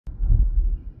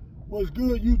What's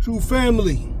good, YouTube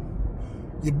family?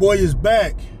 Your boy is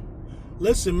back.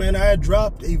 Listen, man, I had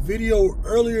dropped a video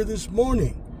earlier this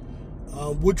morning,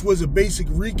 which was a basic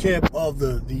recap of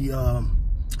the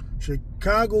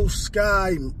Chicago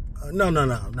Sky,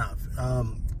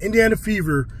 Indiana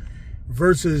Fever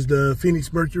versus the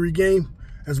Phoenix Mercury game,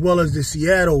 as well as the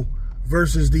Seattle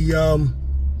versus the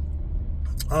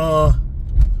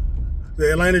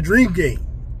Atlanta Dream game.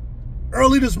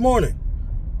 Early this morning.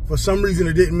 For some reason,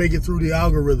 it didn't make it through the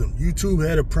algorithm. YouTube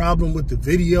had a problem with the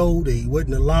video. They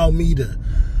wouldn't allow me to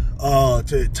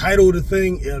title the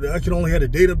thing. I could only have the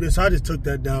date up there, so I just took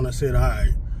that down. I said, all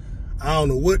right, I don't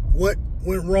know what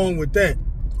went wrong with that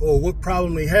or what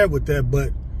problem they had with that,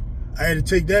 but I had to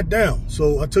take that down.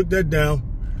 So I took that down,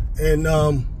 and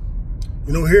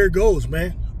here it goes,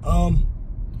 man.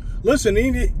 Listen,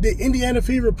 the Indiana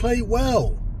Fever played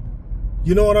well.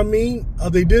 You know what I mean?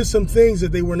 They did some things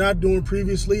that they were not doing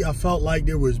previously. I felt like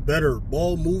there was better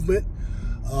ball movement,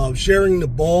 sharing the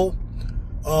ball,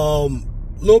 a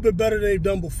little bit better than they've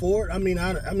done before. I mean,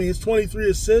 it's 23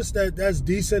 assists. That's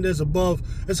decent. That's above.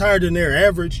 That's higher than their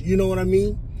average. You know what I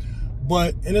mean?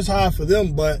 And it's high for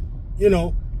them. But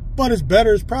but it's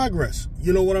better. It's progress.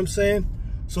 You know what I'm saying?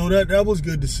 So that was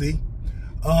good to see.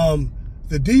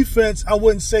 The defense, I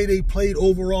wouldn't say they played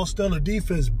overall stellar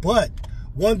defense, but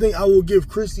one thing I will give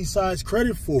Christy Sides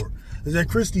credit for is that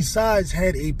Christy Sides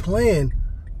had a plan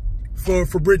for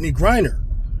Brittany Griner.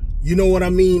 You know what I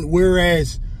mean?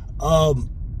 Whereas I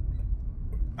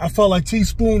felt like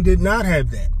Teaspoon did not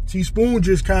have that. Teaspoon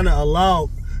just kind of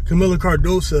allowed Camila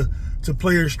Cardosa to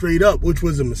play her straight up, which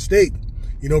was a mistake.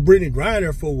 Brittany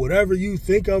Griner, for whatever you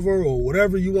think of her or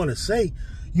whatever you want to say,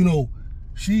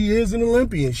 she is an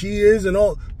Olympian. She is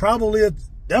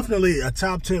definitely a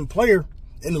top 10 player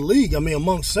in the league. I mean,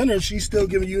 among centers, she's still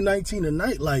giving you 19 a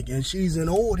night, and she's an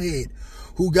old head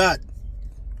who got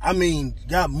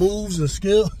moves and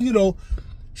skill.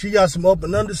 She got some up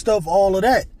and under stuff, all of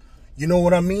that. You know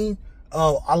what I mean?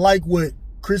 I like what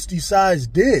Christy Sides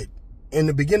did in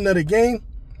the beginning of the game.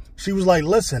 She was like,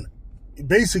 listen,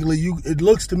 basically, it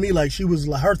looks to me like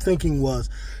her thinking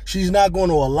was she's not going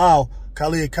to allow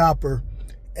Kahleah Copper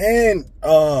and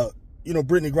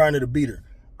Brittany Griner to beat her.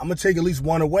 I'm gonna take at least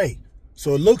one away.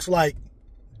 So it looks like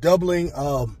doubling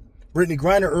Brittany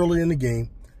Griner early in the game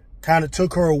kind of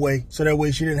took her away, so that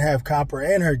way she didn't have Copper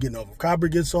and her getting off. If Copper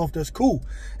gets off, that's cool.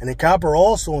 And then Copper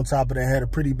also, on top of that, had a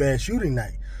pretty bad shooting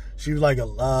night. She was like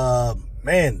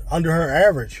under her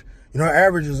average. Her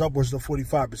average is upwards of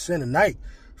 45% a night,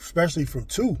 especially from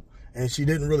two. And she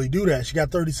didn't really do that. She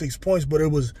got 36 points, but it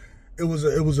was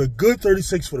a good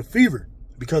 36 for the Fever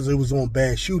because it was on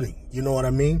bad shooting. You know what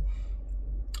I mean?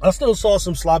 I still saw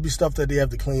some sloppy stuff that they have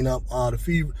to clean up.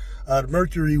 The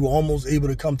Mercury were almost able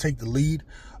to come take the lead.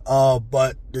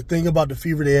 But the thing about the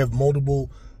Fever, they have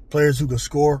multiple players who can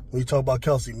score. When you talk about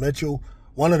Kelsey Mitchell,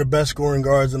 one of the best scoring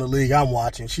guards in the league I'm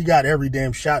watching. She got every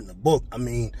damn shot in the book. I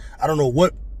mean, I don't know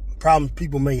what problems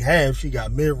people may have. She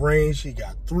got mid-range. She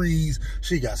got threes.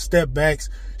 She got step backs.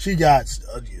 She got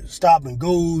stop and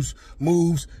goes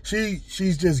moves.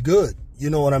 She's just good.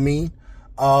 You know what I mean?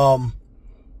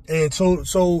 And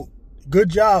so good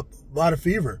job by the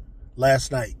Fever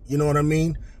last night. You know what I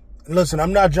mean? And listen,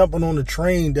 I'm not jumping on the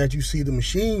train that you see the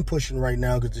Machine pushing right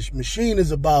now, because the Machine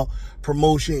is about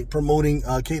promoting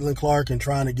Caitlin Clark and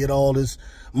trying to get all this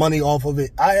money off of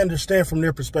it. I understand from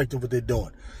their perspective what they're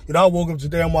doing. I woke up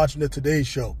today, I'm watching the Today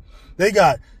Show. They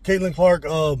got Caitlin Clark.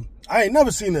 I ain't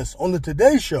never seen this on the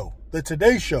Today Show. The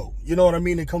Today Show. You know what I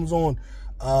mean? It comes on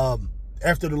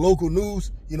after the local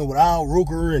news, with Al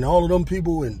Roker and all of them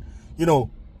people. And,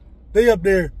 they up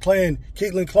there playing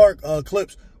Caitlin Clark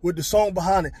clips with the song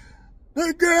behind it.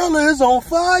 The girl is on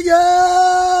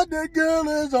fire. The girl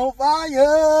is on fire.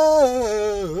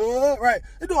 Right.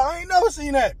 I ain't never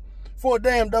seen that for a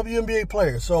damn WNBA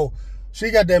player. So she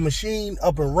got that Machine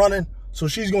up and running. So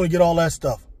she's going to get all that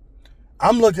stuff.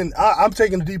 I'm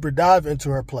taking a deeper dive into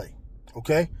her play.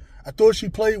 Okay. I thought she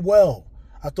played well.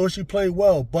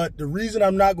 But the reason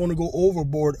I'm not going to go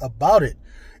overboard about it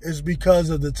is because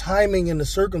of the timing and the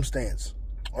circumstance.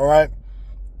 All right.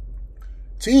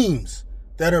 Teams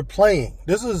that are playing,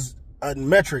 this is a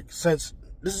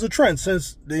trend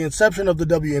since the inception of the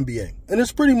WNBA. And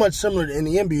it's pretty much similar in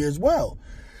the NBA as well.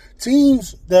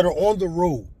 Teams that are on the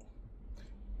road,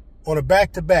 on a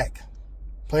back-to-back,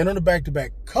 playing on a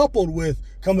back-to-back, coupled with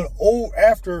coming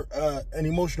after an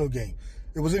emotional game.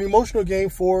 It was an emotional game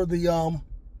for the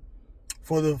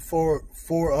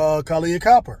Kahleah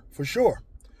Copper, for sure.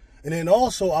 And then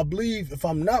also, I believe, if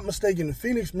I'm not mistaken, the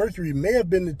Phoenix Mercury may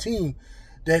have been the team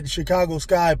that the Chicago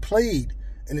Sky played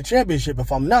in the championship,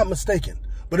 if I'm not mistaken.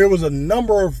 But there was a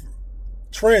number of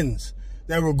trends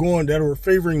that were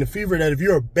favoring the Fever. That if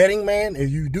you're a betting man, if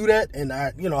you do that, and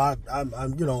I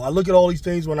look at all these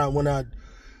things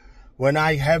when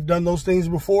I have done those things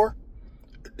before.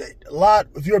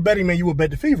 If you're a betting man, you will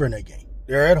bet the Fever in that game.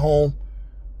 They're at home,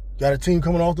 got a team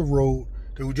coming off the road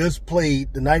who just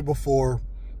played the night before.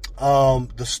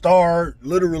 The Star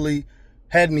literally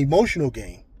had an emotional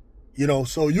game,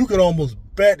 so you could almost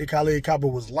bet that Kahleah Copper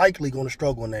was likely going to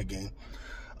struggle in that game.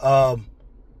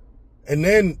 And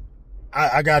then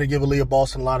I got to give Aaliyah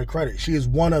Boston a lot of credit. She is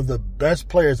one of the best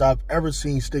players I've ever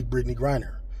seen stick Brittany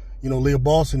Griner. Leah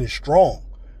Boston is strong.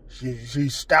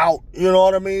 She's stout, you know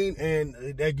what I mean?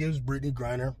 And that gives Brittany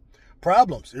Griner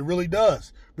problems. It really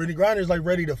does. Brittany Griner is like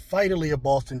ready to fight Aaliyah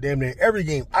Boston damn near every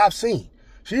game I've seen.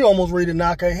 She almost ready to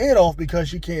knock her head off because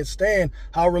she can't stand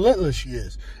how relentless she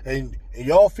is. And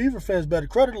y'all Fever fans better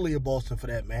credit Aaliyah Boston for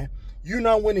that, man. You're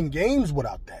not winning games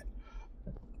without that.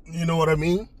 You know what I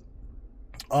mean?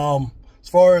 As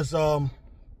far as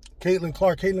Caitlin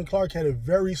Clark had a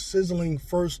very sizzling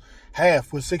first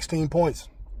half with 16 points.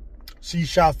 She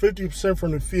shot 50% from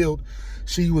the field.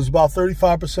 She was about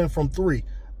 35% from three.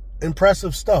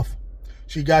 Impressive stuff.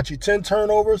 She got you 10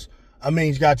 turnovers.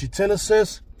 She got you 10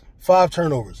 assists, 5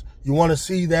 turnovers. You want to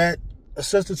see that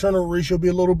assist-to-turnover ratio be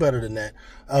a little better than that.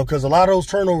 Because a lot of those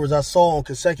turnovers I saw on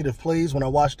consecutive plays when I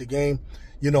watched the game,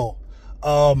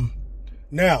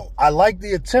 Now, I like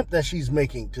the attempt that she's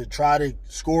making to try to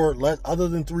score other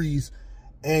than threes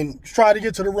and try to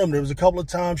get to the rim. There was a couple of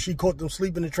times she caught them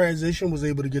sleeping in transition, was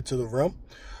able to get to the rim.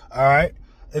 All right.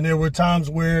 And there were times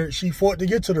where she fought to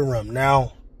get to the rim.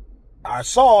 Now, I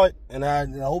saw it, and I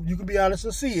hope you can be honest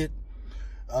and see it.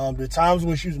 The times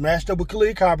when she was matched up with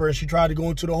Kahleah Copper and she tried to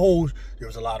go into the holes, there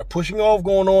was a lot of pushing off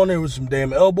going on. There was some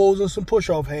damn elbows and some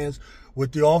push-off hands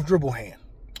with the off-dribble hand.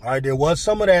 All right, there was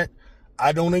some of that.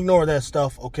 I don't ignore that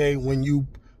stuff, okay? When you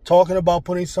talking about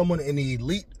putting someone in the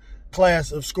elite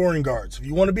class of scoring guards. If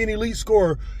you want to be an elite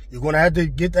scorer, you're going to have to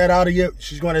get that out of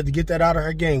she's going to have to get that out of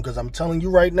her game, because I'm telling you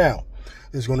right now,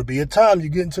 there's going to be a time you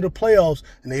get into the playoffs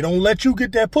and they don't let you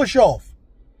get that push off.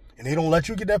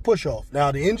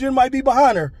 Now, the engine might be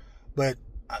behind her, but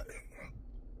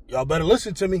y'all better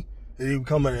listen to me. It will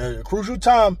come a crucial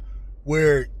time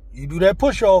where you do that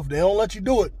push off, they don't let you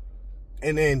do it,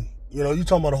 and then you're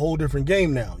talking about a whole different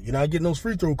game now. You're not getting those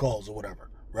free throw calls or whatever,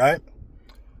 right?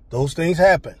 Those things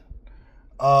happen.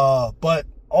 But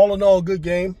all in all, good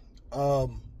game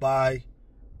by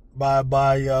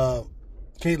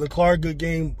Caitlin Clark. Good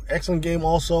game, excellent game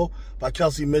also by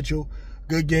Kelsey Mitchell.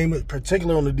 Good game,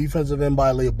 particularly on the defensive end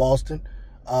by Aaliyah Boston.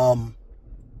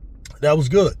 That was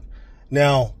good.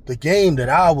 Now, the game that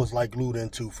I was glued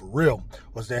into for real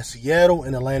was that Seattle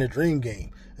and Atlanta Dream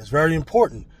game. It's very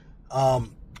important.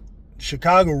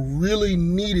 Chicago really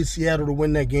needed Seattle to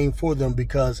win that game for them,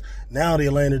 because now the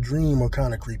Atlanta Dream are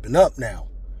kind of creeping up now.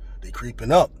 They're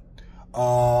creeping up.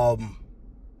 And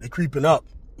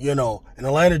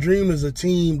Atlanta Dream is a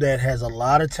team that has a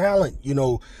lot of talent.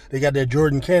 They got that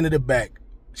Jordan Canada back.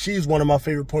 She's one of my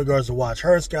favorite point guards to watch.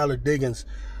 Her and Skylar Diggins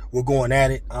were going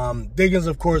at it. Diggins,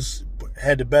 of course,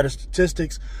 had the better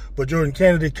statistics, but Jordan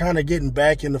Canada kind of getting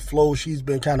back in the flow. She's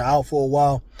been kind of out for a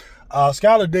while.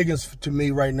 Skylar Diggins, to me,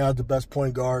 right now, is the best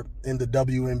point guard in the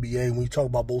WNBA. When you talk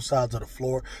about both sides of the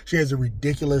floor, she has a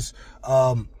ridiculous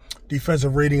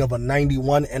defensive rating of a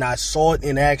 91, and I saw it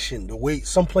in action. The way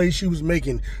some plays she was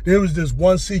making, there was this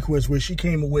one sequence where she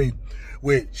came away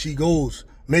with, she goes,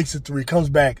 makes a three, comes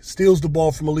back, steals the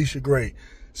ball from Alicia Gray,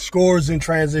 scores in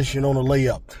transition on a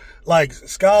layup.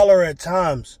 Skylar at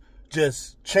times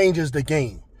just changes the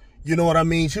game. You know what I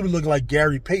mean? She was looking like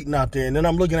Gary Payton out there, and then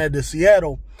I'm looking at the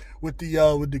Seattle with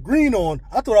the green on.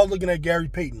 I thought I was looking at Gary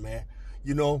Payton, man.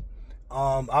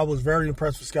 I was very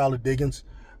impressed with Skylar Diggins.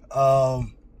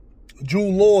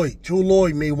 Jewel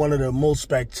Lloyd made one of the most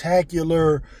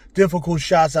spectacular, difficult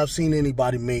shots I've seen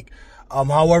anybody make.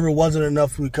 However, it wasn't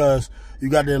enough, because you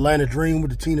got the Atlanta Dream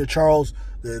with the Tina Charles,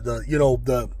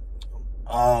 the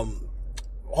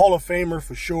Hall of Famer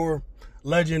for sure,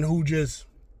 legend, who just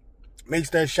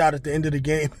makes that shot at the end of the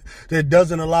game that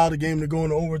doesn't allow the game to go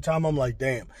into overtime. I'm like,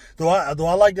 damn. Though I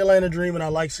like the Atlanta Dream and I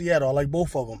like Seattle, I like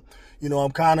both of them.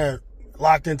 I'm kind of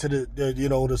locked into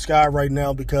the Sky right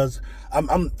now, because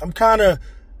I'm kind of,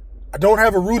 I don't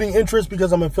have a rooting interest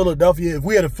because I'm in Philadelphia. If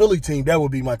we had a Philly team, that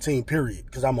would be my team, period,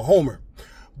 because I'm a homer.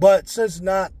 But since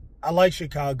not, I like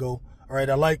Chicago. All right,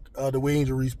 I like the way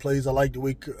Angel Reese plays. I like the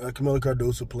way Camila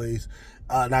Cardoso plays.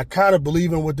 And I kind of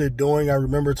believe in what they're doing. I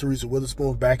remember Teresa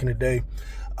Witherspoon back in the day.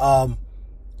 I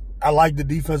like the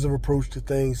defensive approach to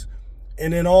things.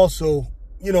 And then also,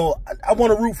 I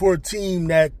want to root for a team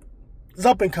that is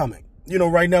up and coming. you know,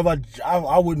 right now,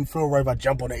 I wouldn't feel right if I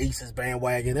jump on the Aces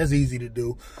bandwagon. That's easy to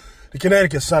do. The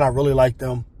Connecticut Sun, I really like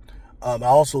them. I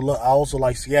also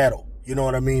like Seattle. You know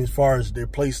what I mean, as far as their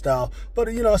play style.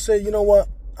 But, you know, I said, you know what?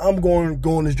 I'm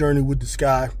going this journey with the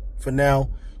Sky for now.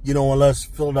 You know, unless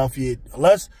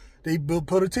they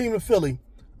put a team in Philly,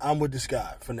 I'm with the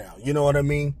Sky for now. You know what I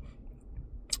mean?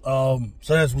 So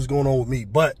that's what's going on with me.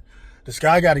 But the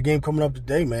Sky got a game coming up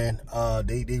today, man.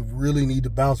 They really need to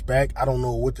bounce back. I don't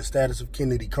know what the status of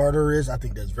Kennedy Carter is. I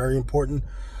think that's very important.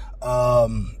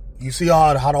 You see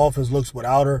how the offense looks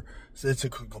without her. So it's a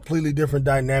completely different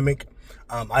dynamic.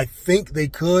 I think they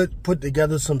could put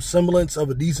together some semblance of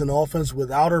a decent offense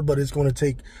without her, but it's going to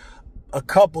take a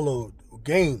couple of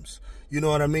games, you know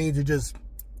what I mean, to just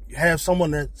have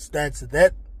someone that's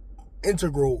that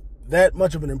integral, that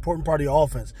much of an important part of your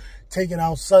offense, taken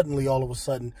out suddenly all of a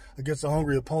sudden against a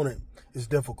hungry opponent is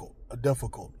difficult.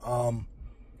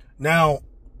 Now,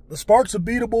 the Sparks are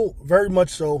beatable, very much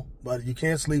so, but you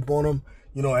can't sleep on them.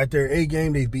 You know, at their A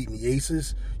game, they've beaten the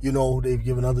Aces. You know, they've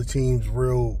given other teams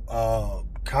real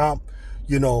comp,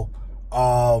 you know.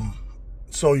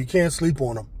 So you can't sleep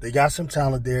on them. They got some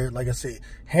talent there. Like I said,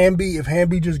 if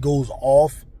Hamby just goes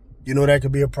off, you know, that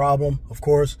could be a problem, of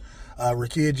course.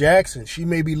 Rickea Jackson, she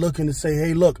may be looking to say,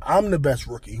 hey, look, I'm the best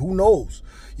rookie. Who knows?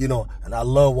 You know, and I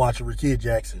love watching Rickea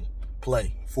Jackson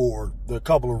play for a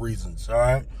couple of reasons, all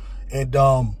right? And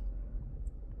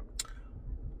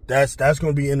that's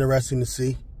going to be interesting to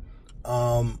see.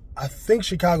 I think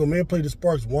Chicago may have played the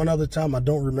Sparks one other time. I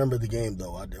don't remember the game,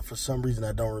 though. For some reason,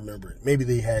 I don't remember it. Maybe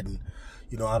they hadn't.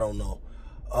 You know, I don't know.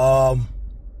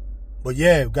 But,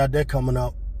 yeah, we've got that coming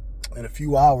up in a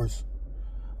few hours.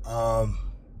 I'm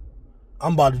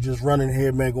about to just run in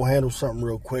here, man, go handle something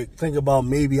real quick. Think about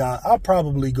maybe I'll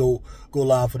probably go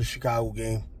live for the Chicago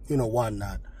game. You know, why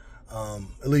not?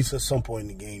 At least at some point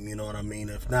in the game, you know what I mean?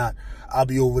 If not, I'll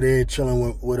be over there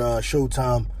chilling with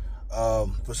Showtime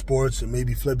for sports and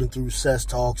maybe flipping through Cess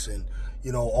Talks and,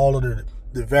 you know, all of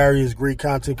the various great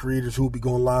content creators who will be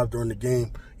going live during the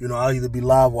game. You know, I'll either be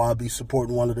live or I'll be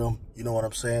supporting one of them. You know what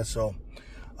I'm saying? So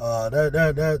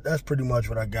that's pretty much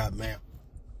what I got, man.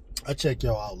 I'll check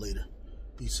y'all out later.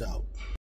 Peace out.